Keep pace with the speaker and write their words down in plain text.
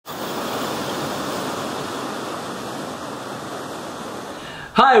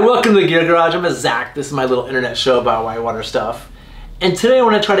Hi, welcome to the Gear Garage. I'm Zach. This is my little internet show about whitewater stuff. And today I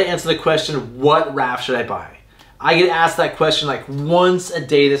want to try to answer the question, what raft should I buy? I get asked that question like once a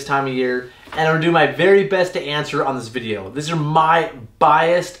day this time of year, and I'm going to do my very best to answer on this video. These are my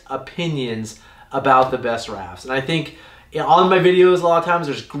biased opinions about the best rafts. And I think on my videos, a lot of times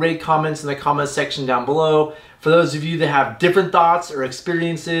there's great comments in the comments section down below. For those of you that have different thoughts or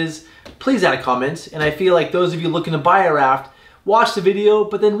experiences, please add a comment. And I feel like those of you looking to buy a raft, watch the video,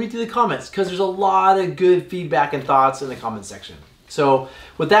 but then read through the comments because there's a lot of good feedback and thoughts in the comment section. So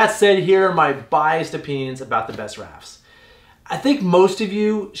with that said, here are my biased opinions about the best rafts. I think most of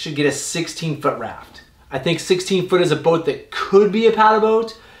you should get a 16-foot raft. I think 16-foot is a boat that could be a paddle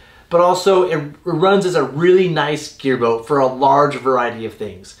boat, but also it runs as a really nice gear boat for a large variety of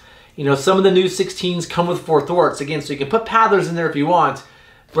things. You know, some of the new 16s come with 4 thwarts, again, so you can put paddlers in there if you want,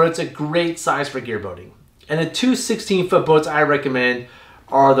 but it's a great size for gear boating. And the two 16-foot boats I recommend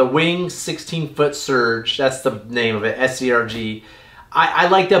are the Wing 16-foot Surge. That's the name of it, S-C-R-G. I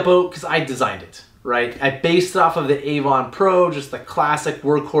like that boat because I designed it, right? I based it off of the Avon Pro, just the classic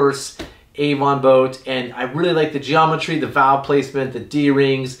workhorse Avon boat. And I really like the geometry, the valve placement, the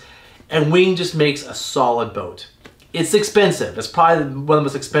D-rings. And Wing just makes a solid boat. It's expensive. It's probably one of the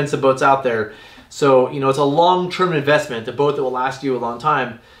most expensive boats out there. So, you know, it's a long-term investment, a boat that will last you a long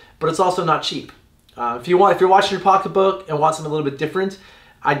time, but it's also not cheap. If you're watching your pocketbook and want something a little bit different,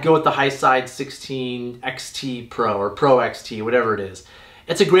 I'd go with the High Side 16 XT Pro or Pro XT, whatever it is.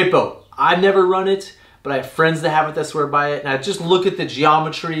 It's a great boat. I've never run it, but I have friends that have it that swear by it. And I just look at the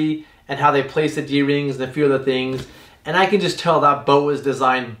geometry and how they place the D-rings and a few other things, and I can just tell that boat was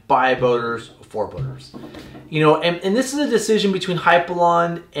designed by boaters for boaters. You know, and this is a decision between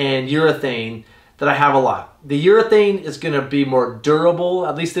Hypalon and urethane that I have a lot. The urethane is going to be more durable,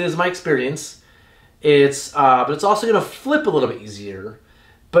 at least it is my experience. But it's also going to flip a little bit easier,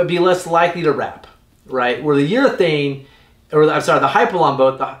 but be less likely to wrap, right? Where the urethane, or I'm sorry, the Hypalon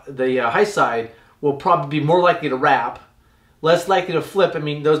boat, the high side, will probably be more likely to wrap, less likely to flip. I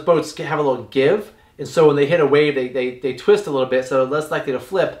mean, those boats have a little give, and so when they hit a wave, they twist a little bit, so less likely to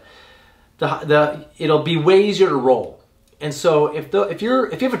flip. It'll be way easier to roll. And so if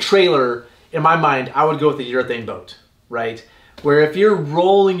you have a trailer, in my mind, I would go with the urethane boat, right? Where if you're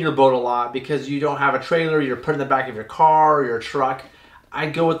rolling your boat a lot because you don't have a trailer, you're put in the back of your car or your truck,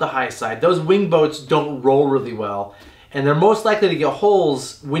 I'd go with the high side. Those wing boats don't roll really well, and they're most likely to get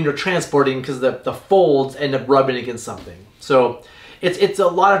holes when you're transporting because the folds end up rubbing against something. So it's a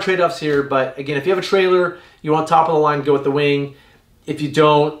lot of trade-offs here, but again, if you have a trailer, you want top of the line, go with the Wing. If you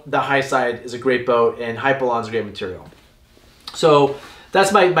don't, the high side is a great boat, and Hypalon's a great material. So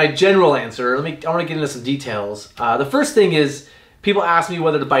that's my general answer. I want to get into some details. The first thing is, people ask me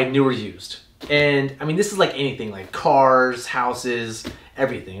whether to buy new or used. And I mean, this is like anything, like cars, houses,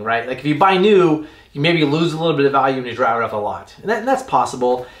 everything, right? Like if you buy new, you maybe lose a little bit of value when you drive it off a lot. And that's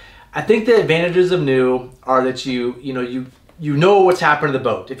possible. I think the advantages of new are that you know what's happened to the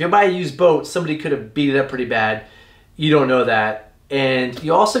boat. If you buy a used boat, somebody could have beat it up pretty bad. You don't know that. And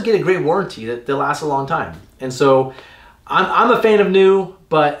you also get a great warranty that lasts a long time. And so I'm a fan of new,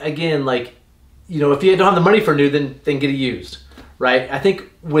 but again, like, you know, if you don't have the money for new, then get it used, right? I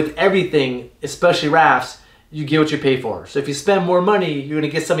think with everything, especially rafts, you get what you pay for. So if you spend more money, you're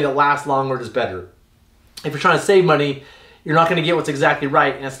gonna get something that lasts longer and is better. If you're trying to save money, you're not gonna get what's exactly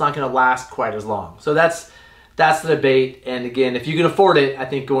right, and it's not gonna last quite as long. So that's the debate. And again, if you can afford it, I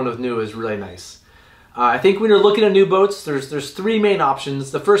think going with new is really nice. I think when you're looking at new boats, there's 3 main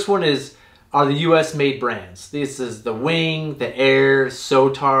options. The first one are the US made brands. This is the Wing, the Air,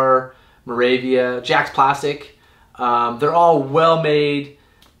 Sotar, Moravia, Jack's Plastic. They're all well made.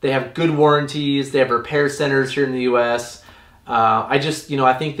 They have good warranties. They have repair centers here in the US. I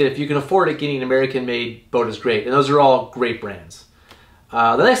think that if you can afford it, getting an American made boat is great. And those are all great brands.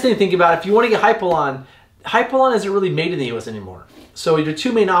 The next thing to think about, if you want to get Hypalon isn't really made in the US anymore. So your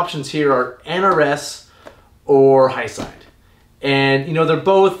 2 main options here are NRS or High Side. And they're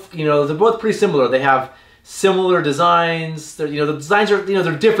both pretty similar. They have similar designs. The designs are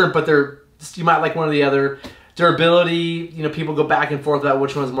they're different, but you might like one or the other. Durability, people go back and forth about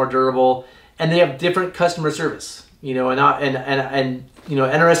which one's more durable, and they have different customer service.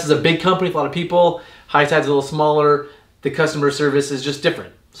 NRS is a big company with a lot of people. High Side's a little smaller. The customer service is just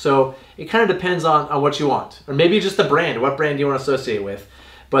different. So it kind of depends on what you want, or maybe just the brand. What brand do you want to associate with?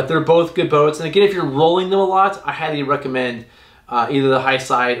 But they're both good boats. And again, if you're rolling them a lot, I highly recommend either the High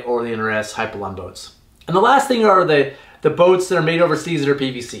Side or the NRS Hypalon boats. And the last thing are the boats that are made overseas that are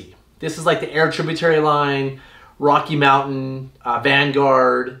PVC. This is like the Air Tributary line, Rocky Mountain,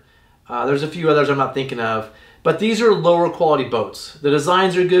 Vanguard. There's a few others I'm not thinking of. but these are lower quality boats. The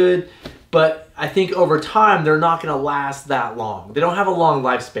designs are good, but I think over time they're not going to last that long. They don't have a long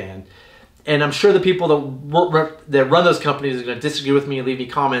lifespan. And I'm sure the people that run those companies are going to disagree with me and leave me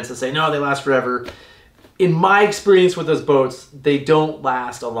comments and say, no, they last forever. In my experience with those boats, they don't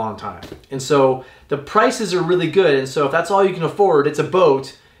last a long time. And so the prices are really good. And so if that's all you can afford, it's a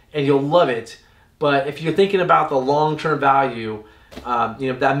boat and you'll love it. But if you're thinking about the long-term value,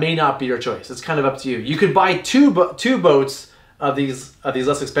 that may not be your choice. It's kind of up to you. You could buy two boats of these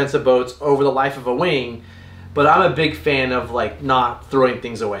less expensive boats over the life of a wing, but I'm a big fan of like not throwing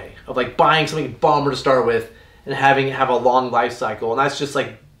things away, of like buying something bomber to start with and having it have a long life cycle. And that's just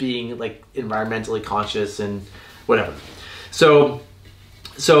like being like environmentally conscious and whatever. So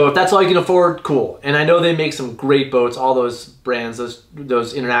if that's all you can afford, cool. And I know they make some great boats, all those brands,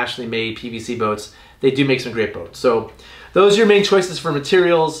 those internationally made PVC boats, they do make some great boats. So those are your main choices for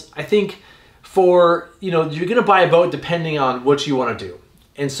materials. I think for, you're gonna buy a boat depending on what you wanna do.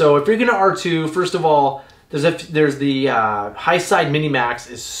 And so if you're gonna R2, first of all, there's the high side Mini Max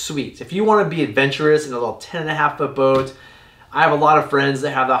is sweet. If you wanna be adventurous in a little 10.5 foot boat, I have a lot of friends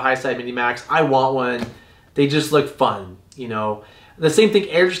that have the high side Mini Max. I want one. They just look fun, The same thing,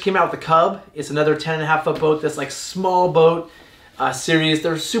 Air just came out with the Cub. It's another 10.5 foot boat that's like small boat series.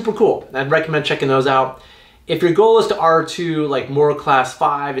 They're super cool. I'd recommend checking those out. If your goal is to R2 like more class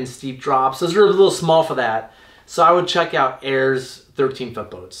 5 and steep drops, those are a little small for that. So I would check out Air's 13 foot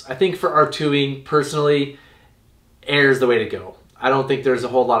boats. I think for R2ing, personally, Air's the way to go. I don't think there's a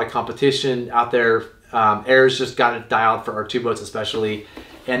whole lot of competition out there. Air's just got it dialed for R2 boats especially.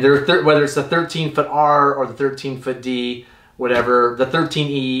 And whether it's the 13 foot R or the 13 foot D, whatever, the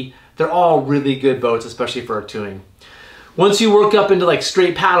 13E, they're all really good boats, especially for R2ing. Once you work up into like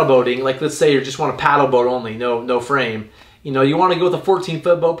straight paddle boating, like let's say you just want a paddle boat only, no frame, you want to go with a 14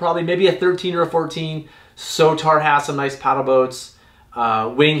 foot boat, probably maybe a 13 or a 14. Sotar has some nice paddle boats.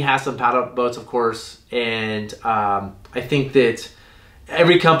 Wing has some paddle boats, of course. And I think that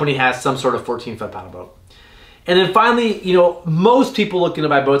every company has some sort of 14 foot paddle boat. And then finally, most people looking to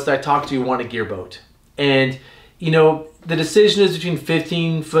buy boats that I talk to want a gear boat. And, the decision is between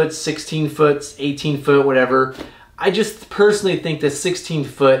 15 foot, 16 foot, 18 foot, whatever. I just personally think that 16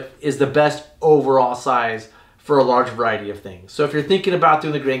 foot is the best overall size for a large variety of things. So if you're thinking about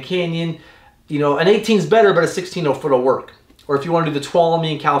doing the Grand Canyon, an 18 is better, but a 16 foot will work. Or if you want to do the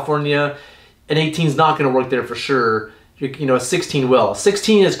Tuolumne in California, an 18 is not going to work there for sure. A 16 will.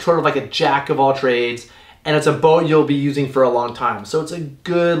 16 is sort of like a jack of all trades, and it's a boat you'll be using for a long time. So it's a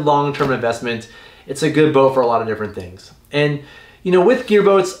good long-term investment. It's a good boat for a lot of different things. And with gear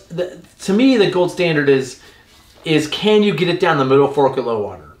boats, to me the gold standard is can you get it down the middle fork at low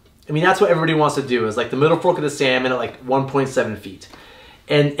water? I mean, that's what everybody wants to do, is like the middle fork of the salmon at like 1.7 feet.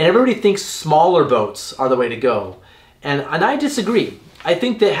 And everybody thinks smaller boats are the way to go. And I disagree. I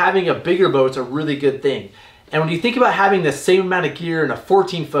think that having a bigger boat's a really good thing. And when you think about having the same amount of gear in a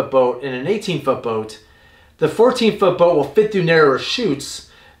 14 foot boat and an 18 foot boat, the 14 foot boat will fit through narrower chutes,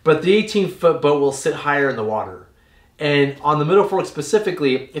 but the 18 foot boat will sit higher in the water. And on the middle fork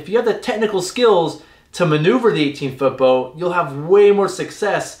specifically, if you have the technical skills to maneuver the 18 foot boat, you'll have way more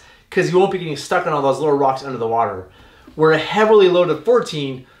success because you won't be getting stuck on all those little rocks under the water. Where a heavily loaded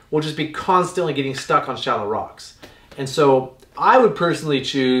 14 will just be constantly getting stuck on shallow rocks. And so I would personally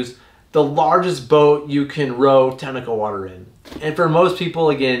choose the largest boat you can row technical water in. And for most people,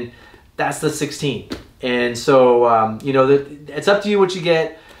 again, that's the 16. And so, it's up to you what you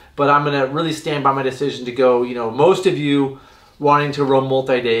get, but I'm gonna really stand by my decision to go, most of you wanting to row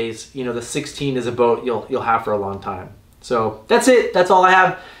multi-days, the 16 is a boat you'll have for a long time. So that's it. That's all I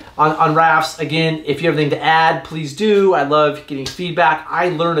have on rafts. Again, if you have anything to add, please do. I love getting feedback. I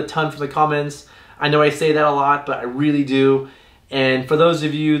learn a ton from the comments. I know I say that a lot, but I really do. And for those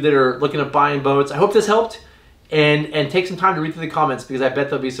of you that are looking at buying boats, I hope this helped. And take some time to read through the comments, because I bet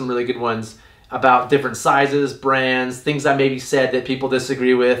there'll be some really good ones about different sizes, brands, things I maybe said that people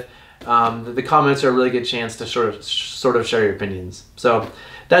disagree with. The comments are a really good chance to sort of share your opinions. So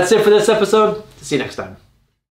that's it for this episode. See you next time.